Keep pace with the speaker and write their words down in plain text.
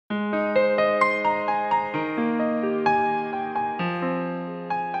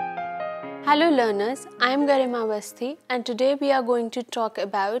Hello learners, I am Garima Awasthi and today we are going to talk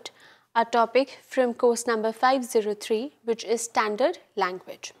about a topic from course number 503, which is standard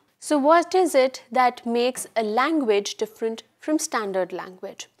language. So what is it that makes a language different from standard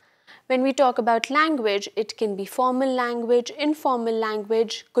language? When we talk about language, it can be formal language, informal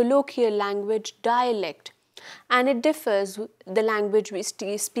language, colloquial language, dialect. And it differs the language we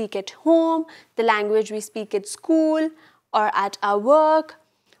speak at home, the language we speak at school or at our work,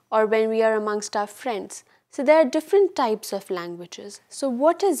 or when we are amongst our friends. So there are different types of languages. So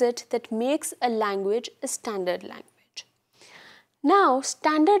what is it that makes a language a standard language? Now,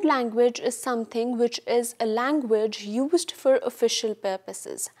 standard language is something which is a language used for official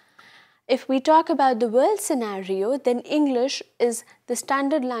purposes. If we talk about the world scenario, then English is the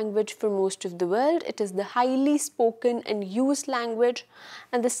standard language for most of the world. It is the highly spoken and used language,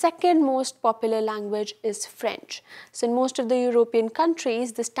 and the second most popular language is French. So in most of the European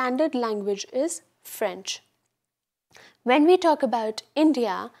countries, the standard language is French. When we talk about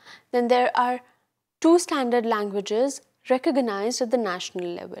India, then there are two standard languages recognized at the national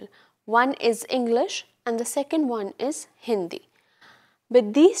level. One is English and the second one is Hindi.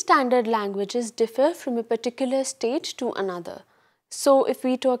 But these standard languages differ from a particular state to another. So if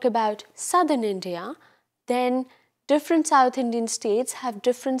we talk about southern India, then different South Indian states have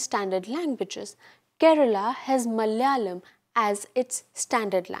different standard languages. Kerala has Malayalam as its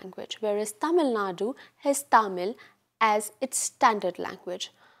standard language, whereas Tamil Nadu has Tamil as its standard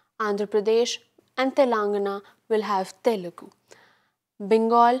language. Andhra Pradesh and Telangana will have Telugu.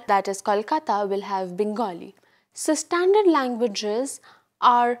 Bengal, that is Kolkata, will have Bengali. So standard languages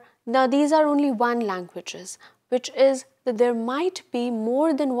now these are only one languages, which is that there might be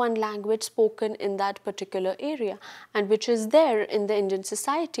more than one language spoken in that particular area, and which is there in the Indian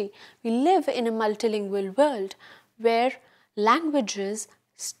society. We live in a multilingual world where languages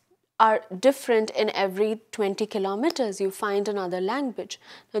are different. In every 20 kilometers you find another language.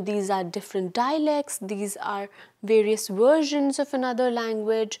 Now these are different dialects, these are various versions of another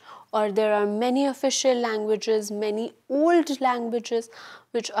language, or there are many official languages, many old languages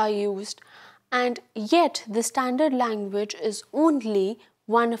which are used, and yet the standard language is only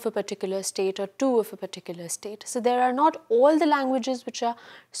one of a particular state or two of a particular state. So there are not all the languages which are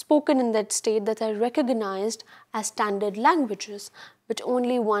spoken in that state that are recognized as standard languages, but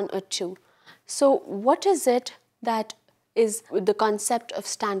only one or two. So what is it that is the concept of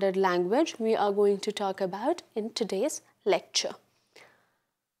standard language we are going to talk about in today's lecture.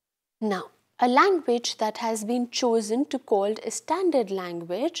 Now, a language that has been chosen to called a standard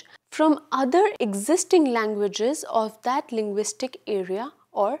language from other existing languages of that linguistic area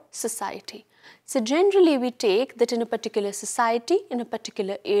or society. So generally we take that in a particular society, in a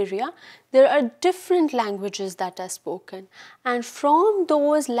particular area, there are different languages that are spoken, and from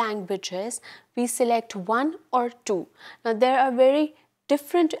those languages we select one or two. Now there are very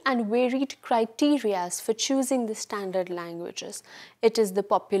different and varied criteria for choosing the standard languages. It is the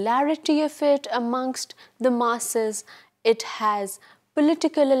popularity of it amongst the masses, it has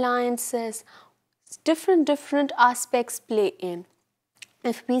political alliances, different aspects play in.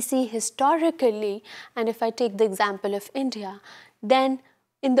 If we see historically, and if I take the example of India, then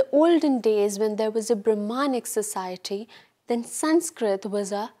in the olden days when there was a Brahmanic society, then Sanskrit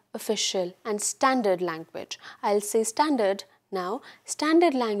was a official and standard language. I'll say standard now.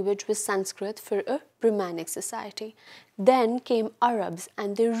 Standard language was Sanskrit for a Brahmanic society. Then came Arabs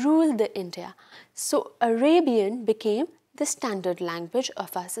and they ruled the India. So Arabian became the standard language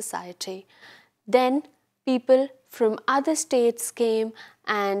of our society. Then people from other states came,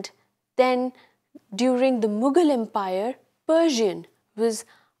 and then during the Mughal Empire, Persian was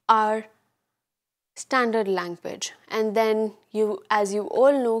our standard language. And then as you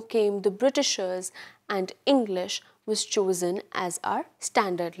all know, came the Britishers, and English was chosen as our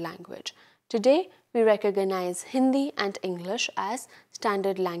standard language. Today, we recognize Hindi and English as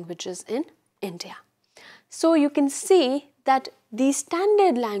standard languages in India. So you can see that these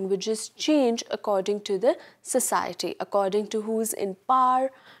standard languages change according to the society, according to who's in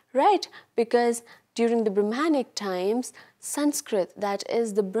power, right? Because during the Brahmanic times, Sanskrit, that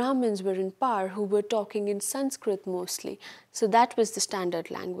is the Brahmins were in power who were talking in Sanskrit mostly. So that was the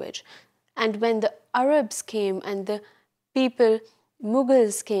standard language. And when the Arabs came and the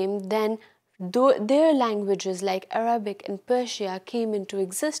Mughals came, then their languages like Arabic and Persia came into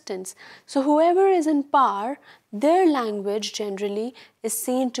existence. So whoever is in power, their language generally is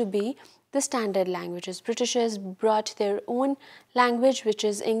seen to be the standard languages. Britishers brought their own language, which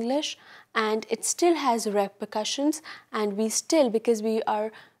is English, and it still has repercussions, and we still, because we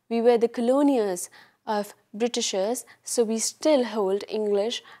were the colonials of Britishers, so we still hold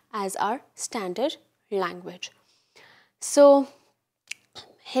English as our standard language. So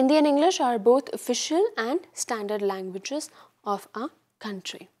Hindi and English are both official and standard languages of our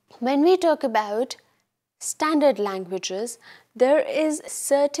country. When we talk about standard languages, there is a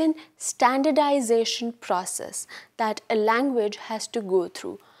certain standardization process that a language has to go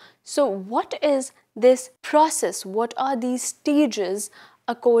through. So what is this process? What are these stages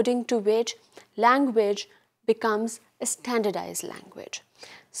according to which language becomes a standardized language?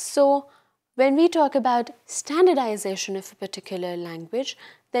 So when we talk about standardization of a particular language,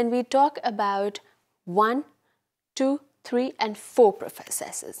 then we talk about 1, 2, 3 and 4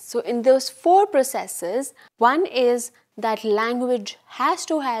 processes. So in those 4 processes, one is that language has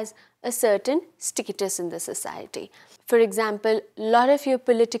to have a certain status in the society. For example, a lot of your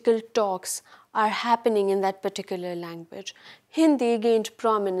political talks are happening in that particular language. Hindi gained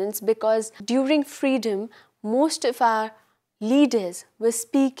prominence because during freedom, most of our leaders were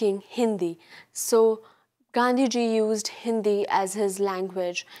speaking Hindi. So Gandhiji used Hindi as his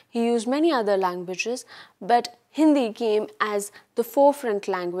language. He used many other languages, but Hindi came as the forefront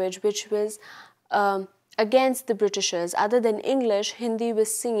language, which was against the Britishers. Other than English, Hindi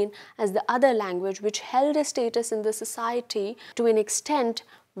was seen as the other language which held a status in the society to an extent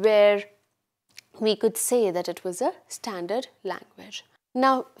where we could say that it was a standard language.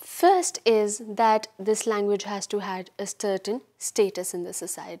 Now, first is that this language has to have a certain status in the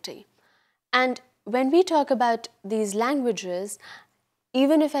society. And when we talk about these languages,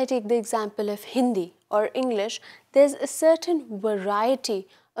 even if I take the example of Hindi or English, there's a certain variety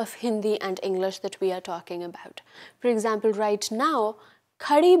of Hindi and English that we are talking about. For example, right now,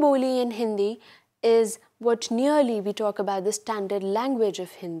 Khadi Boli in Hindi is what nearly we talk about the standard language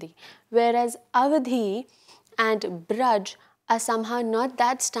of Hindi, whereas Awadhi and Braj are somehow not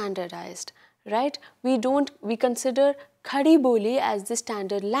that standardized, right? We consider Khadi Boli as the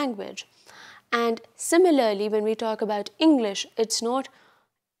standard language. And similarly, when we talk about English, it's not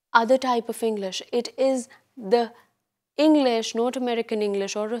other type of English. It is the English, North American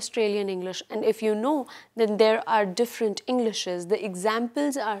English or Australian English. And if you know, then there are different Englishes. The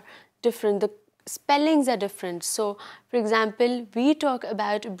examples are different. The spellings are different. So, for example, we talk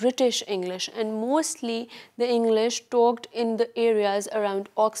about British English, and mostly the English talked in the areas around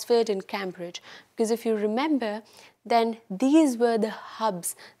Oxford and Cambridge. Because if you remember, then these were the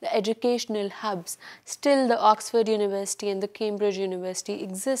hubs, the educational hubs. Still the Oxford University and the Cambridge University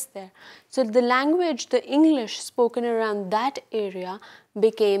exist there. So the language, the English spoken around that area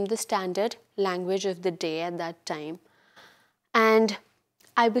became the standard language of the day at that time. And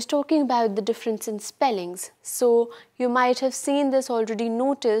I was talking about the difference in spellings. So you might have seen this already,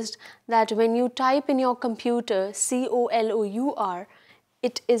 noticed that when you type in your computer COLOUR,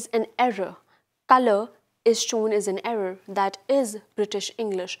 it is an error. Color is shown as an error. That is British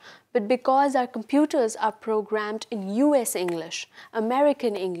English. But because our computers are programmed in US English,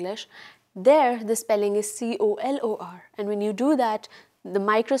 American English, there the spelling is COLOR. And when you do that, the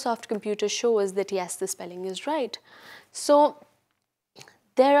Microsoft computer shows that yes, the spelling is right. So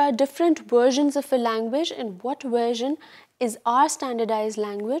there are different versions of a language, and what version is our standardized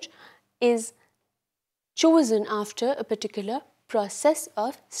language is chosen after a particular process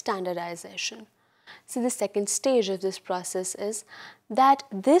of standardization. So the second stage of this process is that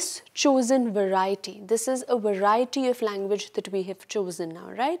this chosen variety, this is a variety of language that we have chosen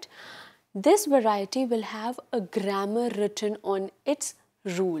now, right? This variety will have a grammar written on its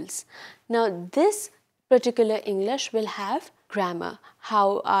rules. Now this particular English will have grammar.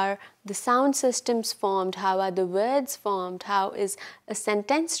 How are the sound systems formed? How are the words formed? How is a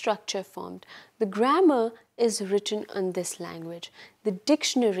sentence structure formed? The grammar is written on this language. The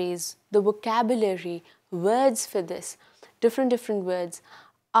dictionaries, the vocabulary, words for this, different words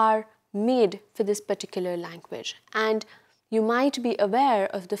are made for this particular language. And you might be aware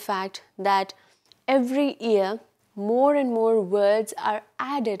of the fact that every year more and more words are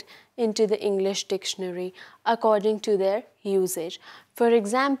added into the English dictionary according to their usage. For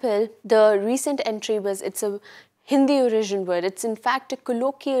example, the recent entry was, it's a Hindi origin word. It's in fact a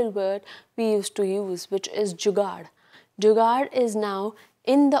colloquial word we used to use, which is jugaad. Jugaad is now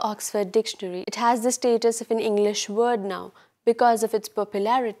in the Oxford Dictionary. It has the status of an English word now because of its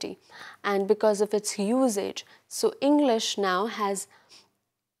popularity and because of its usage. So English now has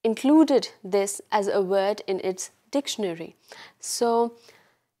included this as a word in its dictionary. So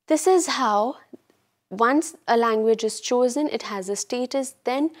this is how once a language is chosen, it has a status,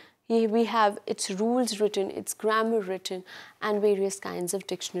 then we have its rules written, its grammar written, and various kinds of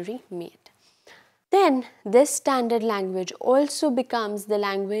dictionary made. Then this standard language also becomes the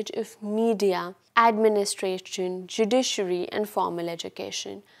language of media, administration, judiciary, and formal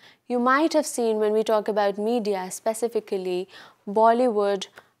education. You might have seen when we talk about media specifically, Bollywood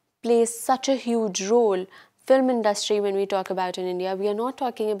plays such a huge role. Film industry, when we talk about in India, we are not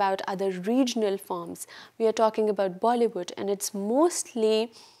talking about other regional forms. We are talking about Bollywood, and it's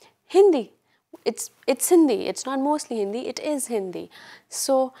mostly Hindi. It's Hindi. It's not mostly Hindi. It is Hindi.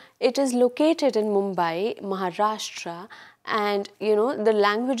 So it is located in Mumbai, Maharashtra, and the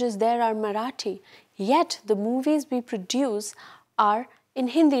languages there are Marathi. Yet the movies we produce are in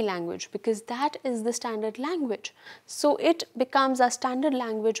Hindi language because that is the standard language. So it becomes our standard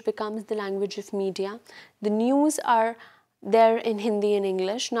language, becomes the language of media. The news are there in Hindi and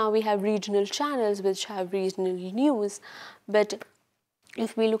English. Now we have regional channels which have regional news, but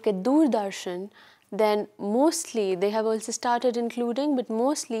if we look at Doordarshan, then mostly they have also started including, but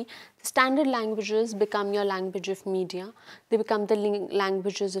mostly the standard languages become your language of media. They become the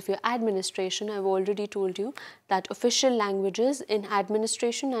languages of your administration. I've already told you that official languages in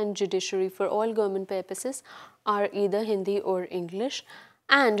administration and judiciary for all government purposes are either Hindi or English.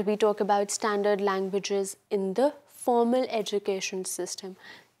 And we talk about standard languages in the formal education system.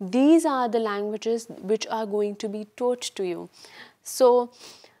 These are the languages which are going to be taught to you. So,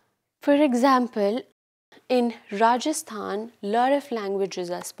 for example, in Rajasthan, a lot of languages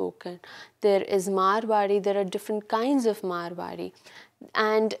are spoken. There is Marwari, there are different kinds of Marwari,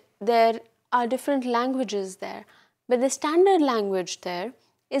 and there are different languages there. But the standard language there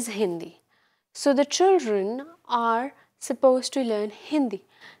is Hindi. So, the children are supposed to learn Hindi.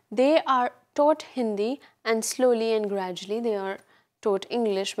 They are taught Hindi, and slowly and gradually they are taught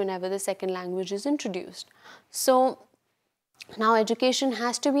English whenever the second language is introduced. So, now education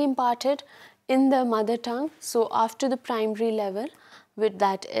has to be imparted in the mother tongue. So after the primary level, with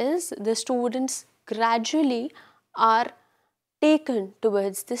that is the students gradually are taken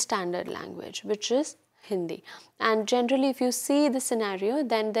towards the standard language, which is Hindi. And generally if you see the scenario,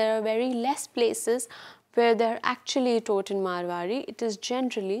 then there are very less places where they are actually taught in Marwari. It is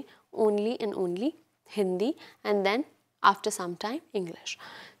generally only and only Hindi, and then after some time English.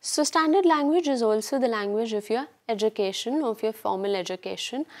 So standard language is also the language of your education, of your formal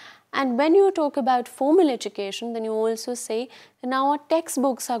education. And when you talk about formal education, then you also say that now our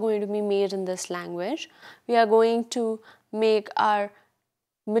textbooks are going to be made in this language. We are going to make our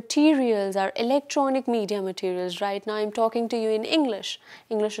materials, our electronic media materials. Right now I'm talking to you in English.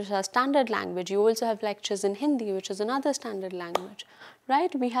 English is our standard language. You also have lectures in Hindi, which is another standard language.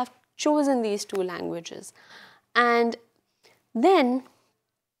 Right? We have chosen these two languages. And then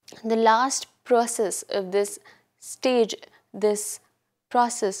the last process of this stage, this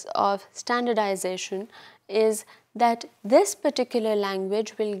process of standardization, is that this particular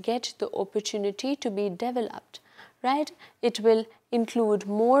language will get the opportunity to be developed, right? It will include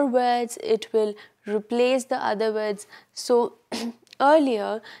more words, it will replace the other words. So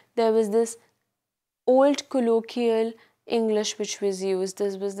earlier there was this old colloquial English which was used.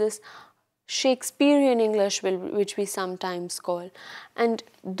 This was this Shakespearean English which we sometimes call, and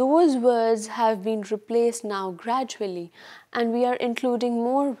those words have been replaced now gradually, and we are including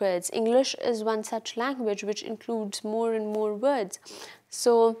more words. English is one such language which includes more and more words.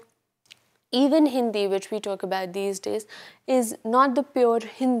 So even Hindi, which we talk about these days, is not the pure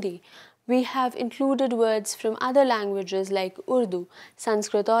Hindi. We have included words from other languages like Urdu.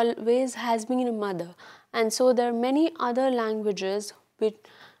 Sanskrit always has been a mother, and so there are many other languages which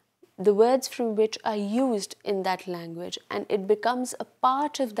the words from which are used in that language, and it becomes a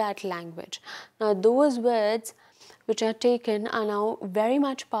part of that language. Now those words which are taken are now very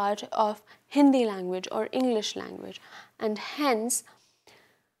much part of Hindi language or English language, and hence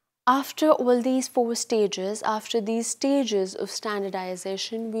after all these four stages, after these stages of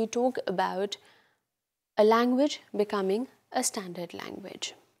standardization, we talk about a language becoming a standard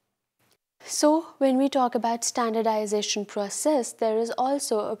language. So when we talk about standardization process, there is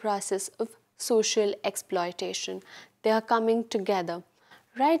also a process of social exploitation. They are coming together,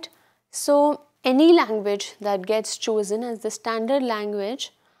 right? So any language that gets chosen as the standard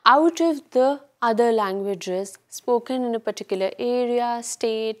language out of the other languages spoken in a particular area,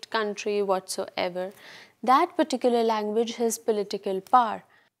 state, country, whatsoever, that particular language has political power.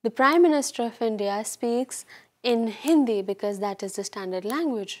 The Prime Minister of India speaks in Hindi because that is the standard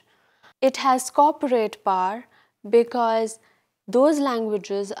language. It has corporate power because those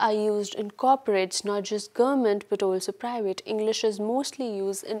languages are used in corporates, not just government but also private. English is mostly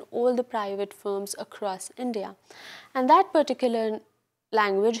used in all the private firms across India. And that particular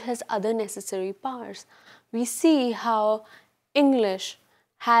language has other necessary powers. We see how English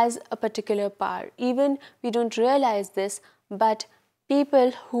has a particular power. Even we don't realize this, but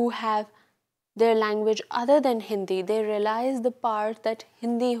people who have their language other than Hindi, they realize the power that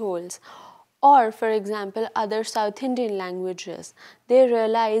Hindi holds. Or, for example, other South Indian languages, they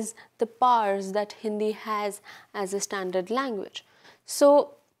realize the powers that Hindi has as a standard language.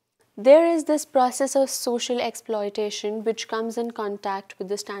 So, there is this process of social exploitation which comes in contact with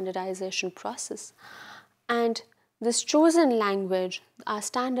the standardization process. And this chosen language, our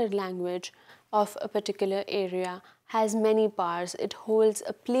standard language of a particular area, has many powers. It holds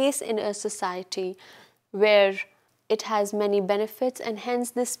a place in a society where it has many benefits, and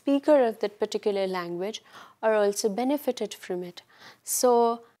hence the speaker of that particular language are also benefited from it.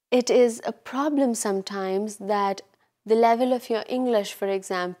 So it is a problem sometimes that the level of your English, for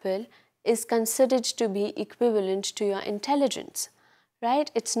example, is considered to be equivalent to your intelligence,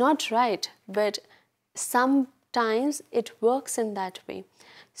 right? It's not right, but sometimes it works in that way.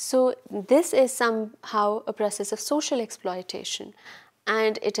 So this is somehow a process of social exploitation,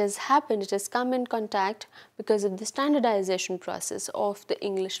 and it has happened, it has come in contact because of the standardization process of the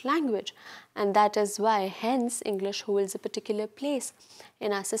English language, and that is why hence English holds a particular place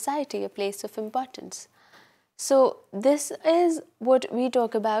in our society, a place of importance. So this is what we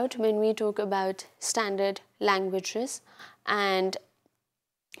talk about when we talk about standard languages, and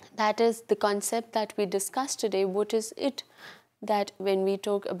that is the concept that we discussed today. What is it that when we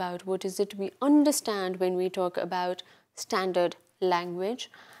talk about, what is it we understand when we talk about standard language?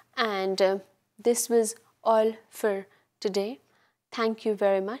 And this was all for today. Thank you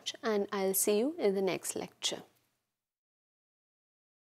very much, and I'll see you in the next lecture.